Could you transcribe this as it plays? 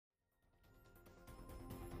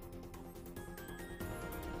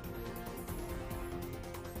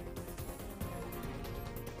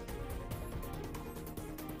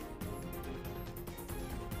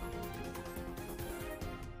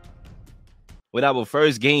with our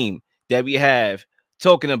first game that we have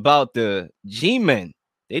talking about the G-Men.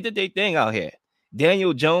 They did their thing out here.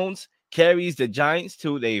 Daniel Jones carries the Giants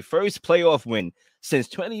to their first playoff win since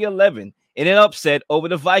 2011 in an upset over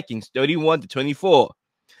the Vikings, 31-24.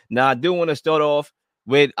 Now, I do want to start off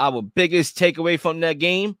with our biggest takeaway from that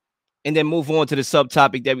game and then move on to the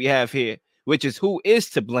subtopic that we have here, which is who is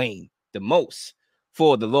to blame the most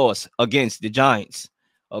for the loss against the Giants.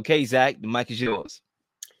 Okay, Zach, the mic is yours.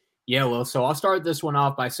 Yeah, well, so I'll start this one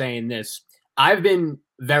off by saying this. I've been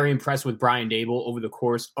very impressed with Brian Daboll over the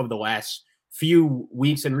course of the last few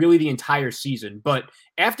weeks and really the entire season. But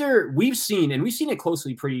after we've seen it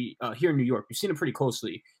closely here in New York, we've seen it pretty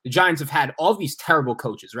closely. The Giants have had all these terrible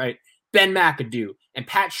coaches, right? Ben McAdoo and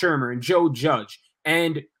Pat Shurmur and Joe Judge.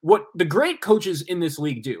 And what the great coaches in this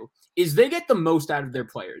league do is they get the most out of their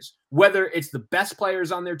players, whether it's the best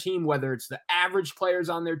players on their team, whether it's the average players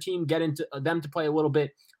on their team, get into them to play a little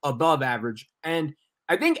bit above average. And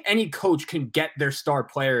I think any coach can get their star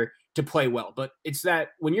player to play well, but it's that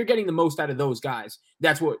when you're getting the most out of those guys,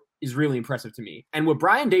 that's what is really impressive to me. And what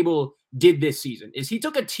Brian Daboll did this season is he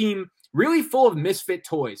took a team really full of misfit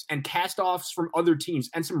toys and cast-offs from other teams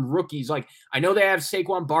and some rookies. Like, I know they have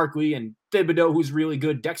Saquon Barkley and Thibodeau, who's really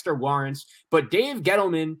good, Dexter Lawrence, but Dave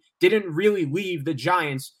Gettleman didn't really leave the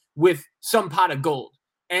Giants with some pot of gold.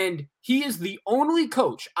 And he is the only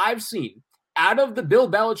coach I've seen out of the Bill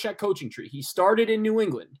Belichick coaching tree. He started in New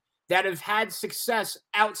England that have had success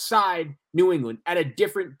outside New England at a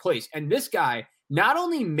different place. And this guy not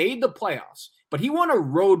only made the playoffs, but he won a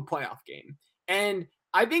road playoff game. And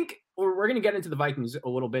I think we're going to get into the Vikings a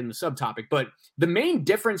little bit in the subtopic, but the main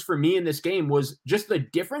difference for me in this game was just the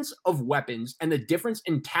difference of weapons and the difference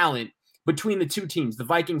in talent between the two teams. The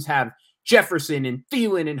Vikings have Jefferson and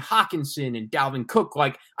Thielen and Hawkinson and Dalvin Cook.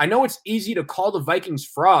 Like, I know it's easy to call the Vikings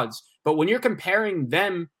frauds, but when you're comparing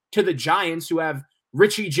them to the Giants, who have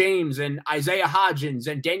Richie James and Isaiah Hodgins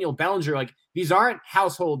and Daniel Bellinger, like, these aren't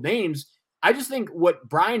household names. I just think what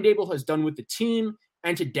Brian Daboll has done with the team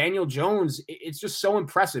and to Daniel Jones, it's just so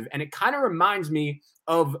impressive. And it kind of reminds me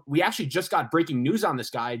of, we actually just got breaking news on this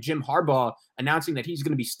guy, Jim Harbaugh, announcing that he's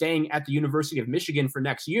going to be staying at the University of Michigan for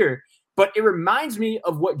next year. But it reminds me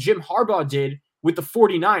of what Jim Harbaugh did with the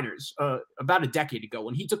 49ers about a decade ago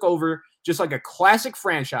when he took over just like a classic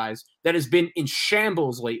franchise that has been in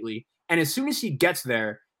shambles lately. And as soon as he gets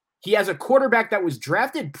there, he has a quarterback that was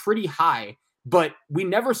drafted pretty high, but we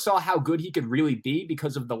never saw how good he could really be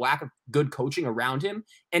because of the lack of good coaching around him.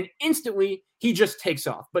 And instantly, he just takes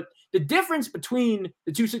off. But the difference between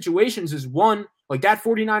the two situations is, one, like, that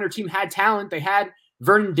 49er team had talent. They had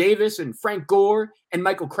Vernon Davis and Frank Gore and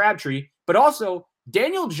Michael Crabtree. But also,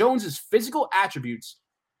 Daniel Jones's physical attributes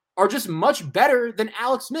are just much better than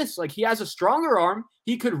Alex Smith's. Like, he has a stronger arm.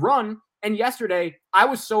 He could run. And yesterday, I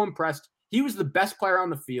was so impressed. He was the best player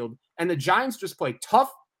on the field. And the Giants just play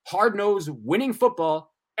tough, hard-nosed, winning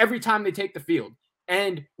football every time they take the field.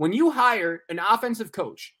 And when you hire an offensive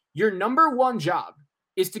coach, your number one job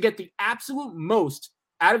is to get the absolute most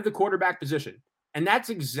out of the quarterback position. And that's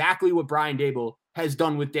exactly what Brian Daboll has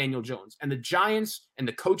done with Daniel Jones. And the Giants and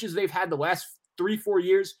the coaches they've had the last 3-4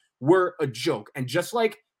 years were a joke. And just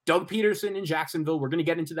like Doug Peterson in Jacksonville, we're going to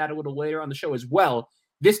get into that a little later on the show as well,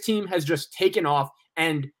 this team has just taken off.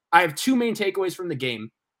 And I have two main takeaways from the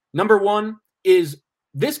game. Number one is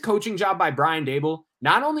this coaching job by Brian Daboll.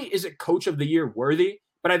 Not only is it coach of the year worthy,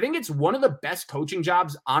 but I think it's one of the best coaching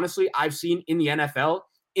jobs, honestly, I've seen in the NFL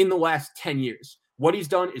in the last 10 years. What he's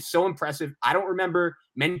done is so impressive. I don't remember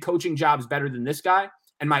many coaching jobs better than this guy.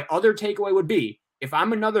 And my other takeaway would be, if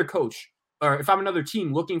I'm another coach, or if I'm another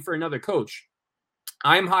team looking for another coach,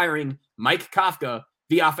 I'm hiring Mike Kafka,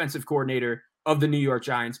 the offensive coordinator of the New York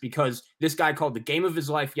Giants, because this guy called the game of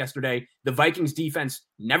his life yesterday. The Vikings defense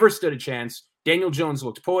never stood a chance. Daniel Jones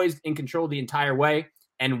looked poised, in control the entire way.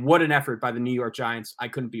 And what an effort by the New York Giants. I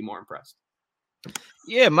couldn't be more impressed.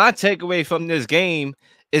 Yeah, my takeaway from this game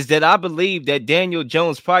is that I believe that Daniel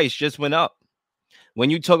Jones' price just went up.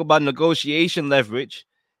 When you talk about negotiation leverage,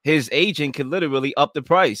 his agent can literally up the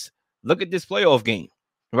price. Look at this playoff game,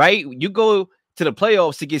 right? You go to the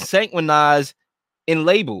playoffs to get synchronized in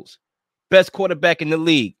labels. Best quarterback in the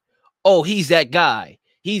league. Oh, he's that guy.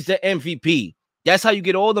 He's the MVP. That's how you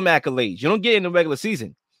get all them accolades. You don't get it in the regular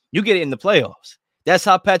season. You get it in the playoffs. That's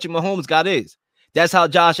how Patrick Mahomes got his. That's how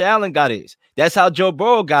Josh Allen got his. That's how Joe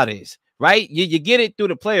Burrow got his, right? You get it through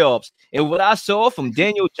the playoffs. And what I saw from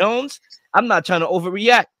Daniel Jones, I'm not trying to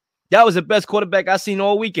overreact. That was the best quarterback I seen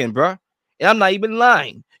all weekend, bro. And I'm not even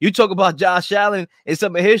lying. You talk about Josh Allen and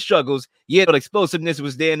some of his struggles. Yeah, the explosiveness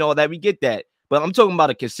was there and all that. We get that. But I'm talking about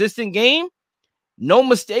a consistent game. No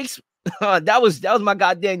mistakes That was my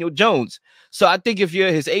guy Daniel Jones. So I think if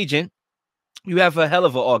you're his agent, you have a hell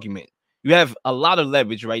of an argument. You have a lot of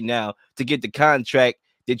leverage right now to get the contract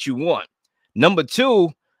that you want. Number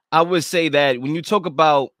two, I would say that when you talk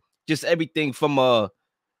about just everything from a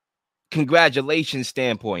congratulations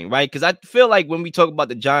standpoint, right? Because I feel like when we talk about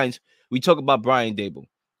the Giants, we talk about Brian Dable.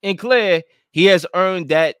 And Claire, he has earned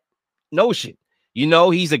that notion. You know,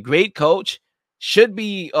 he's a great coach, should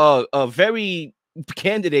be a very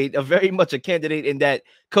candidate, a very much a candidate in that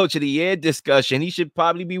coach of the year discussion. He should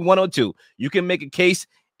probably be one or two. You can make a case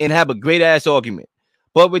and have a great ass argument.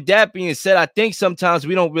 But with that being said, I think sometimes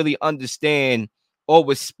we don't really understand or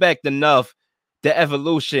respect enough the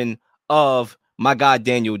evolution of my guy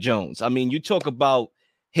Daniel Jones. I mean, you talk about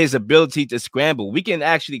his ability to scramble. We can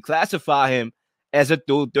actually classify him as a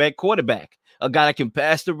dual threat quarterback, a guy that can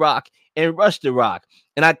pass the rock and rush the rock.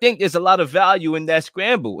 And I think there's a lot of value in that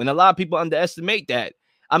scramble, and a lot of people underestimate that.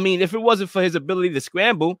 I mean, if it wasn't for his ability to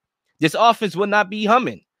scramble, this offense would not be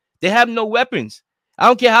humming. They have no weapons. I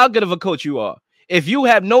don't care how good of a coach you are. If you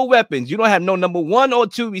have no weapons, you don't have no number one or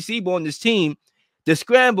two receiver on this team, the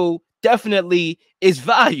scramble definitely is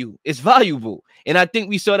value. It's valuable. And I think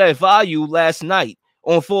we saw that value last night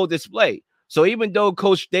on full display. So even though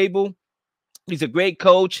Coach Dable, he's a great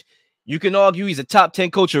coach, you can argue he's a top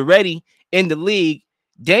 10 coach already in the league.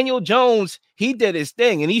 Daniel Jones, he did his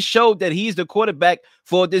thing, and he showed that he's the quarterback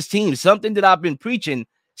for this team, something that I've been preaching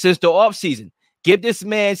since the offseason. Give this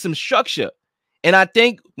man some structure. And I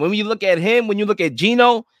think when you look at him, when you look at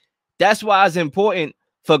Geno, that's why it's important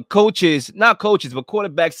for coaches, not coaches, but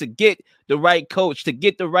quarterbacks to get the right coach, to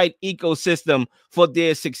get the right ecosystem for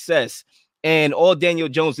their success. And all Daniel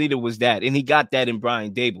Jones needed was that, and he got that in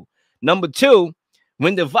Brian Dable. Number two,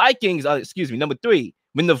 number three,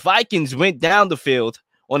 when the Vikings went down the field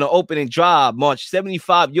on an opening drive, marched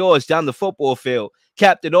 75 yards down the football field,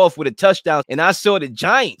 capped it off with a touchdown, and I saw the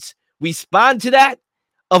Giants respond to that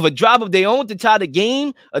of a drive of their own to tie the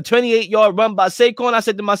game, a 28-yard run by Saquon. I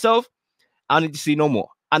said to myself, I need to see no more.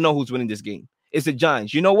 I know who's winning this game. It's the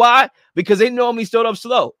Giants. You know why? Because they normally start up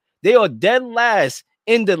slow. They are dead last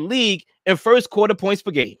in the league in first quarter points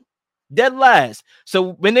per game. Dead last.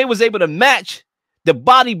 So when they was able to match the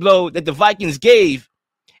body blow that the Vikings gave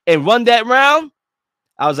and run that round,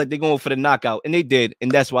 I was like, they're going for the knockout. And they did.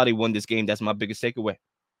 And that's why they won this game. That's my biggest takeaway.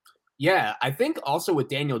 Yeah, I think also with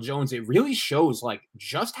Daniel Jones, it really shows like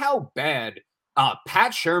just how bad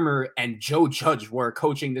Pat Shurmur and Joe Judge were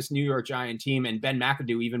coaching this New York Giant team, and Ben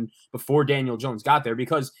McAdoo even before Daniel Jones got there.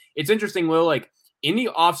 Because it's interesting, Will, like in the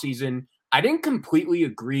offseason, I didn't completely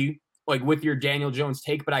agree like with your Daniel Jones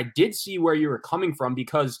take, but I did see where you were coming from,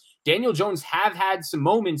 because Daniel Jones have had some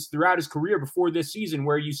moments throughout his career before this season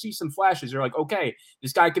where you see some flashes. You're like, okay,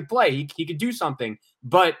 this guy could play. He could do something.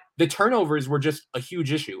 But the turnovers were just a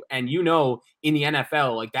huge issue. And you know, in the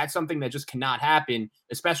NFL, like that's something that just cannot happen,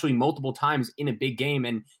 especially multiple times in a big game.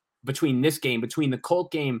 And between this game, between the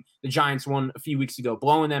Colt game the Giants won a few weeks ago,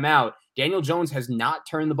 blowing them out, Daniel Jones has not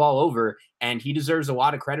turned the ball over, and he deserves a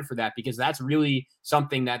lot of credit for that, because that's really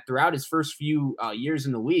something that throughout his first few years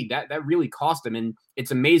in the league, that really cost him. And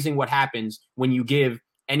it's amazing what happens when you give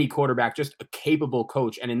any quarterback just a capable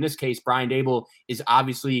coach. And in this case, Brian Dable is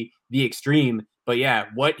obviously the extreme. But yeah,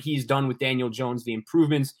 what he's done with Daniel Jones, the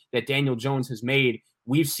improvements that Daniel Jones has made,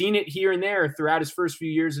 we've seen it here and there throughout his first few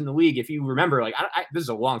years in the league. If you remember, like this is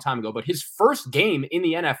a long time ago, but his first game in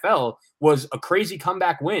the NFL was a crazy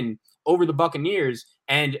comeback win over the Buccaneers.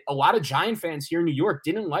 And a lot of Giant fans here in New York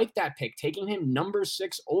didn't like that pick, taking him number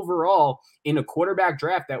 6 overall in a quarterback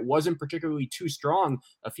draft that wasn't particularly too strong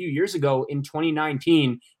a few years ago in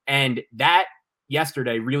 2019. And that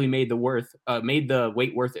yesterday really made the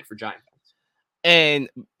wait worth it for Giant fans. And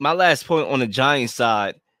my last point on the Giants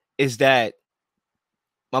side is that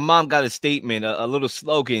my mom got a statement, a little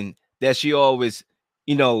slogan that she always,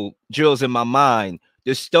 drills in my mind.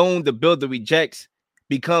 The stone the builder rejects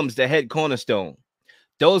becomes the head cornerstone.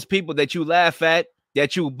 Those people that you laugh at,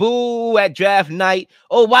 that you boo at draft night,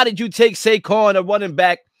 oh, why did you take Saquon, a running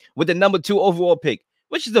back, with the number 2 overall pick?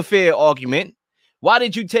 Which is a fair argument. Why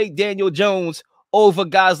did you take Daniel Jones over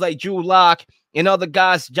guys like Drew Lock and other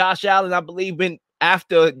guys, Josh Allen, I believe, been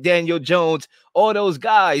after Daniel Jones, all those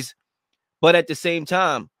guys? But at the same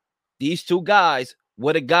time, these 2 guys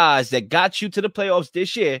were the guys that got you to the playoffs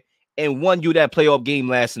this year and won you that playoff game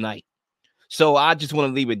last night. So I just want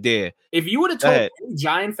to leave it there. If you would have told any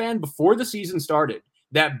Giant fan before the season started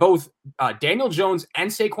that both Daniel Jones and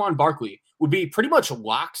Saquon Barkley would be pretty much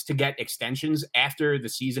locks to get extensions after the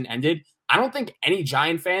season ended, I don't think any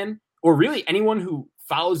Giant fan, or really anyone who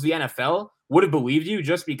follows the NFL, would have believed you,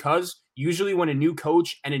 just because usually when a new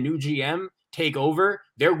coach and a new GM take over.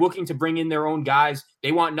 They're looking to bring in their own guys.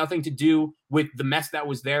 They want nothing to do with the mess that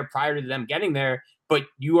was there prior to them getting there. But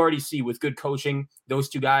you already see with good coaching, those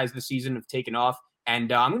two guys this season have taken off.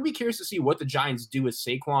 And I'm going to be curious to see what the Giants do with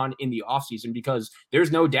Saquon in the offseason, because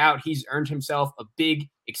there's no doubt he's earned himself a big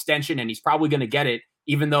extension, and he's probably going to get it,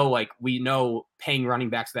 even though, like, we know paying running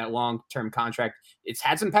backs that long-term contract, it's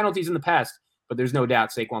had some penalties in the past, but there's no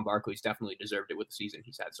doubt Saquon Barkley's definitely deserved it with the season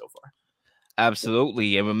he's had so far.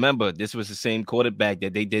 Absolutely. And remember, this was the same quarterback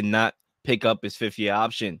that they did not pick up his fifth-year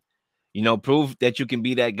option. Prove that you can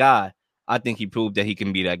be that guy. I think he proved that he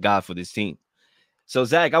can be that guy for this team. So,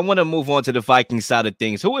 Zach, I want to move on to the Vikings side of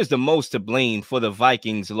things. Who is the most to blame for the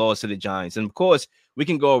Vikings' loss to the Giants? And, of course, we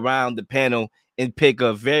can go around the panel and pick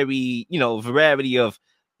a very, variety of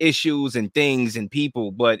issues and things and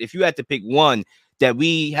people. But if you had to pick one that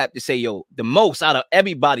we have to say, the most out of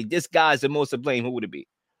everybody, this guy's the most to blame, who would it be?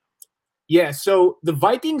 Yeah, so the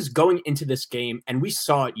Vikings going into this game, and we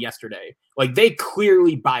saw it yesterday, like, they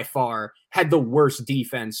clearly by far had the worst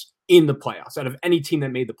defense in the playoffs out of any team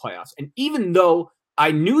that made the playoffs. And even though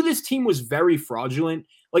I knew this team was very fraudulent,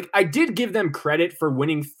 like, I did give them credit for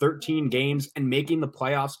winning 13 games and making the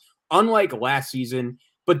playoffs, unlike last season,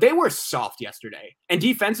 but they were soft yesterday. And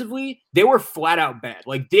defensively, they were flat out bad.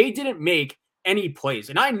 Like, they didn't make any plays.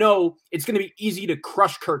 And I know it's going to be easy to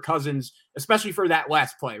crush Kirk Cousins, especially for that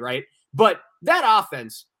last play, right? But that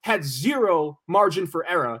offense had zero margin for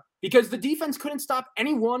error because the defense couldn't stop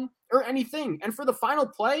anyone or anything. And for the final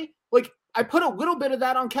play, like, I put a little bit of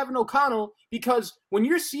that on Kevin O'Connell, because when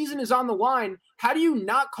your season is on the line, how do you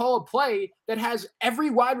not call a play that has every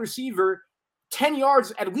wide receiver 10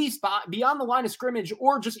 yards at least beyond the line of scrimmage,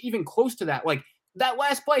 or just even close to that? Like, that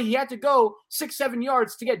last play, he had to go 6-7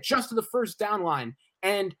 yards to get just to the first down line.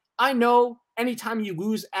 And I know anytime you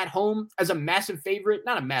lose at home as a massive favorite,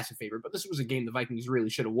 not a massive favorite, but this was a game the Vikings really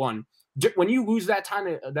should have won. When you lose that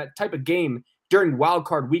type of game during wild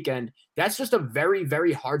card weekend, that's just a very,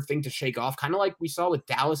 very hard thing to shake off. Kind of like we saw with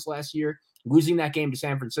Dallas last year, losing that game to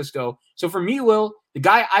San Francisco. So for me, Will, the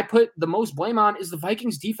guy I put the most blame on is the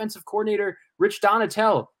Vikings defensive coordinator, Rich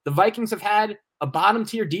Donatell. The Vikings have had a bottom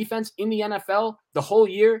tier defense in the NFL the whole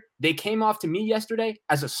year. They came off to me yesterday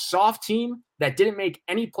as a soft team that didn't make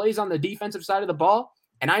any plays on the defensive side of the ball.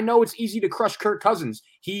 And I know it's easy to crush Kirk Cousins.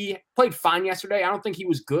 He played fine yesterday. I don't think he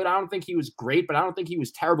was good. I don't think he was great, but I don't think he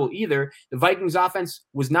was terrible either. The Vikings offense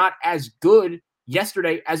was not as good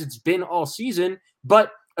yesterday as it's been all season.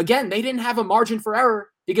 But again, they didn't have a margin for error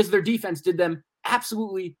because their defense did them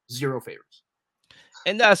absolutely zero favors.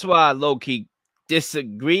 And that's why I low-key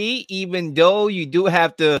disagree, even though you do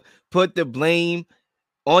have to put the blame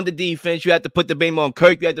on the defense. You have to put the blame on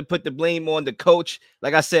Kirk. You have to put the blame on the coach.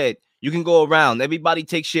 Like I said, you can go around. Everybody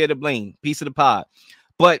takes share of the blame, piece of the pie.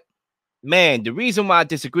 But, man, the reason why I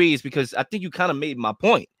disagree is because I think you kind of made my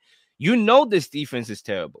point. This defense is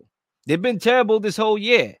terrible. They've been terrible this whole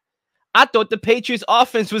year. I thought the Patriots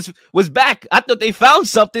offense was back. I thought they found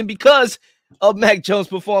something because of Mac Jones'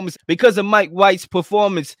 performance, because of Mike White's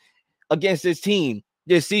performance against this team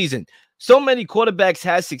this season. So many quarterbacks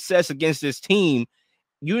had success against this team.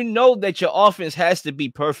 You know that your offense has to be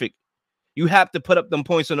perfect. You have to put up them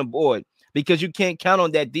points on the board because you can't count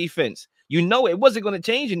on that defense. You know it wasn't going to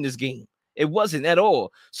change in this game. It wasn't at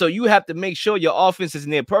all. So you have to make sure your offense is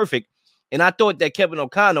near perfect. And I thought that Kevin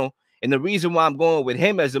O'Connell, and the reason why I'm going with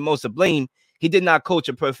him as the most to blame, he did not coach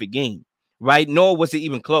a perfect game, right? Nor was it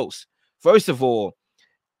even close. First of all,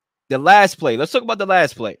 the last play. Let's talk about the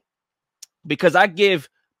last play, because I give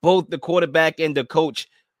both the quarterback and the coach,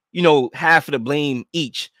 half of the blame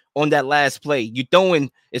each on that last play. You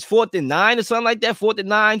throwing, it's 4th and 9 or something like that, 4th and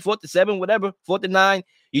 9, 4th and 7, whatever, 4th and 9.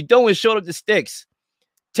 You throwing short of the sticks.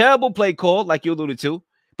 Terrible play call, like you alluded to.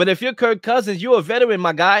 But if you're Kirk Cousins, you're a veteran,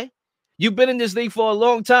 my guy. You've been in this league for a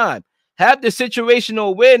long time. Have the situational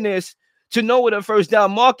awareness to know what a first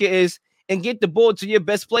down marker is and get the ball to your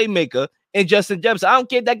best playmaker in Justin Jefferson. I don't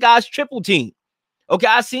care if that guy's triple team. Okay,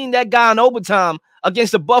 I seen that guy in overtime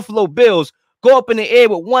against the Buffalo Bills go up in the air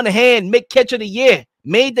with one hand, make catch of the year,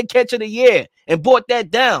 made the catch of the year, and brought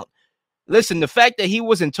that down. Listen, the fact that he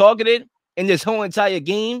wasn't targeted in this whole entire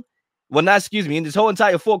game, in this whole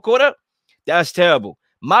entire fourth quarter, that's terrible.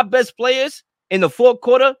 My best players in the fourth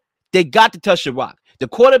quarter, they got to touch the rock. The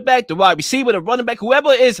quarterback, the wide receiver, the running back,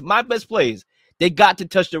 whoever is my best players, they got to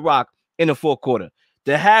touch the rock in the fourth quarter.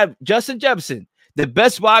 To have Justin Jefferson, the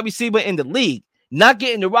best wide receiver in the league, not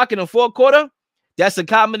getting the rock in the fourth quarter, that's a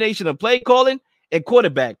combination of play calling and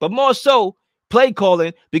quarterback, but more so play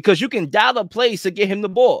calling, because you can dial up plays to get him the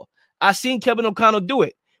ball. I seen Kevin O'Connell do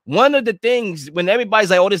it. One of the things when everybody's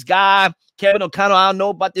like, oh, this guy, Kevin O'Connell, I don't know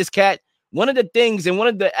about this cat. one of the things and one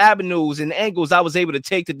of the avenues and angles I was able to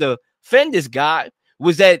take to defend this guy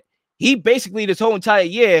was that he basically this whole entire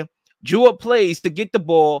year drew up plays to get the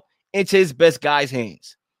ball into his best guy's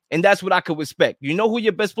hands. And that's what I could respect. You know who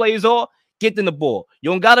your best players are? Get them the ball. You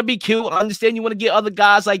don't got to be cute. I understand you want to get other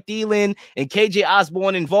guys like Thielen and KJ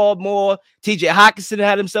Osborne involved more. TJ Hockenson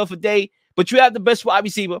had himself a day. But you have the best wide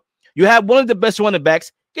receiver. You have one of the best running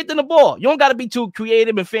backs. Get them the ball. You don't got to be too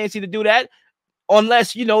creative and fancy to do that.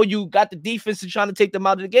 Unless, you know, you got the defense and trying to take them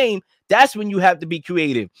out of the game. That's when you have to be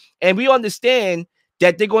creative. And we understand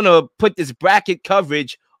that they're going to put this bracket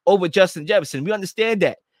coverage over Justin Jefferson. We understand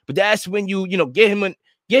that. But that's when you get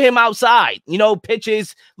him outside,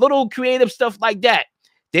 pitches, little creative stuff like that.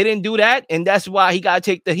 They didn't do that, and that's why he got to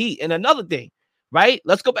take the heat. And another thing, right?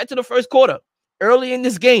 Let's go back to the first quarter. Early in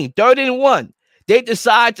this game, 3rd and 1, they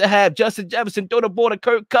decide to have Justin Jefferson throw the ball to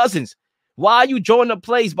Kirk Cousins. Why are you drawing up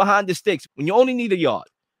plays behind the sticks when you only need a yard?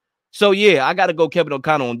 So, yeah, I got to go Kevin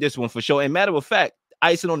O'Connell on this one for sure. And matter of fact,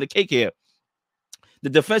 icing on the cake here, the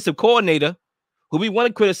defensive coordinator, who we want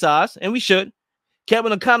to criticize, and we should,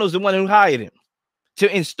 Kevin O'Connell is the one who hired him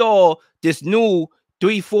to install this new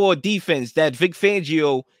 3-4 defense that Vic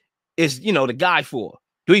Fangio is, the guy for.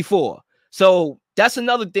 3-4. So that's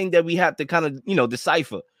another thing that we have to kind of,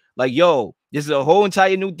 decipher. Like, this is a whole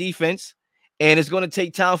entire new defense, and it's going to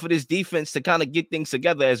take time for this defense to kind of get things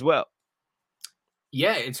together as well.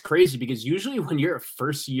 Yeah, it's crazy because usually when you're a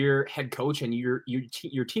first-year head coach and your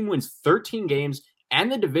team wins 13 games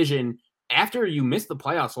and the division after you missed the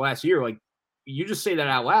playoffs last year, like, you just say that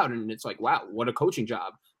out loud and it's like, wow, what a coaching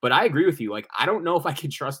job. But I agree with you. Like, I don't know if I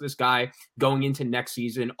can trust this guy going into next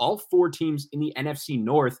season. All 4 teams in the NFC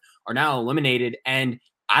North are now eliminated. And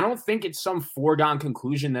I don't think it's some foregone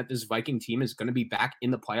conclusion that this Viking team is going to be back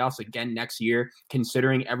in the playoffs again next year,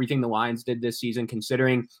 considering everything the Lions did this season,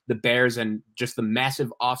 considering the Bears and just the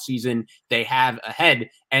massive offseason they have ahead.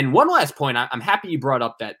 And one last point, I'm happy you brought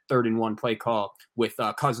up that 3rd and 1 play call with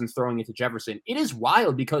Cousins throwing it to Jefferson. It is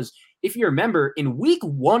wild because if you remember, in week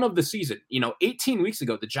 1 of the season, 18 weeks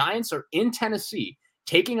ago, the Giants are in Tennessee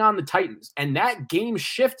taking on the Titans, and that game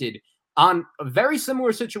shifted on a very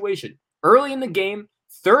similar situation. Early in the game,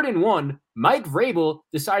 3rd and 1, Mike Vrabel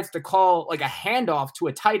decides to call like a handoff to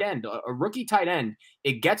a tight end, a rookie tight end.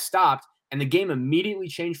 It gets stopped, and the game immediately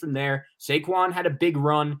changed from there. Saquon had a big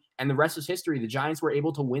run, and the rest is history. The Giants were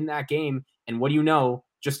able to win that game, and what do you know?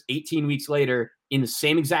 Just 18 weeks later, in the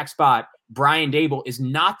same exact spot, Brian Daboll is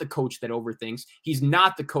not the coach that overthinks. He's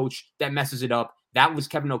not the coach that messes it up. That was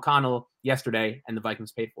Kevin O'Connell yesterday, and the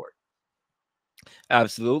Vikings paid for it.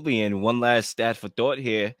 Absolutely, and one last stat for thought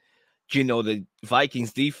here. The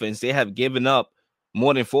Vikings defense, they have given up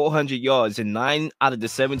more than 400 yards in 9 out of the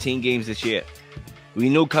 17 games this year. We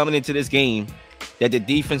knew coming into this game that the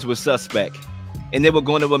defense was suspect, and they were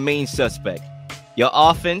going to remain suspect. Your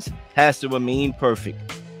offense has to remain perfect,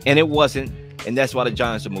 and it wasn't, and that's why the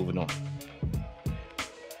Giants are moving on.